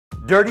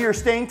Dirty or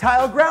stained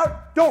tile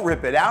grout? Don't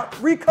rip it out.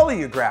 Recolor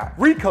your grout.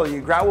 Recolor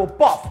your grout will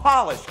buff,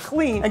 polish,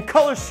 clean, and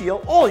color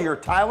seal all your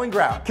tile and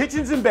grout.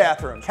 Kitchens and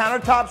bathrooms,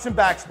 countertops and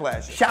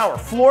backsplashes, shower,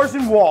 floors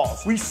and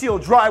walls. We seal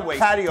driveways,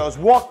 patios,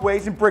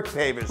 walkways, and brick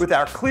pavers with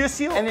our clear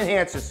seal and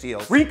enhancer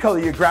seals.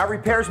 Recolor your grout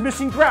repairs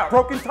missing grout,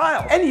 broken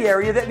tiles, any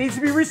area that needs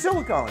to be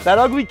re-siliconed. That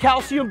ugly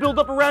calcium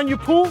buildup around your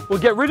pool, we'll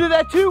get rid of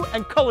that too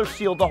and color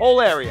seal the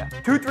whole area.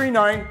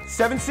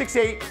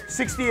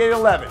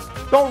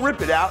 239-768-6811. Don't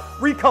rip it out.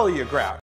 Recolor your grout.